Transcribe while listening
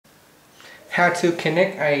how to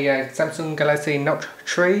connect a Samsung Galaxy Note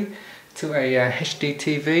 3 to a HD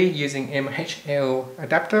TV using MHL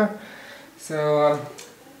adapter. So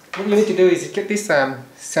what you need to do is get this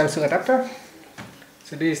Samsung adapter.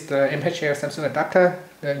 So this is the MHL Samsung adapter.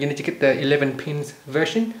 You need to get the 11 pins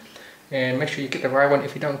version and make sure you get the right one.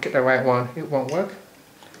 If you don't get the right one, it won't work.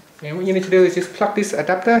 And what you need to do is just plug this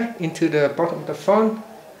adapter into the bottom of the phone.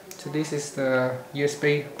 So this is the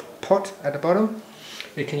USB port at the bottom.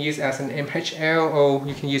 You can use it as an MHL or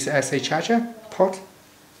you can use it as a charger port.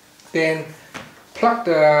 Then plug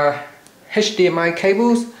the HDMI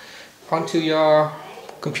cables onto your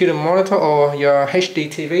computer monitor or your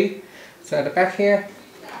HD TV. So at the back here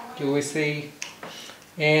you will see,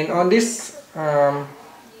 and on this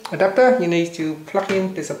adapter you need to plug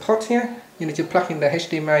in, there's a port here, you need to plug in the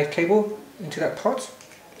HDMI cable into that port.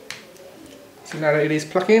 So now that it is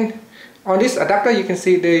plugged in, on this adapter you can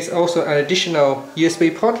see there is also an additional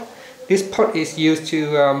USB port. This port is used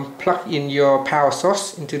to plug in your power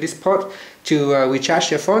source into this port to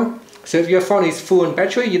recharge your phone. So if your phone is full on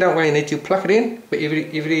battery, you don't really need to plug it in, but if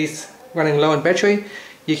it is running low on battery,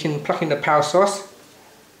 you can plug in the power source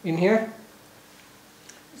in here.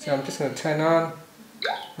 So I'm just going to turn on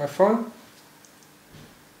my phone.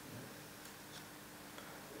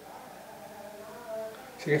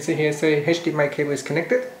 So you can see here, say HDMI cable is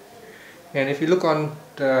connected, and if you look on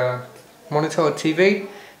the monitor or TV,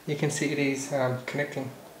 you can see it is connecting.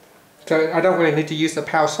 So I don't really need to use the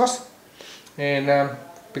power source, and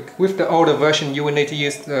with the older version you will need to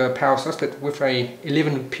use the power source, but with a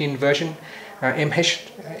 11 pin version,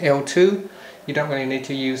 MHL2, you don't really need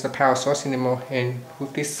to use the power source anymore, and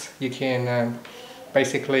with this you can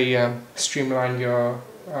basically streamline your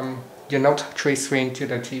Note 3 screen to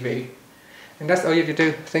the TV. And that's all you have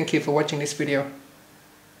to do. Thank you for watching this video.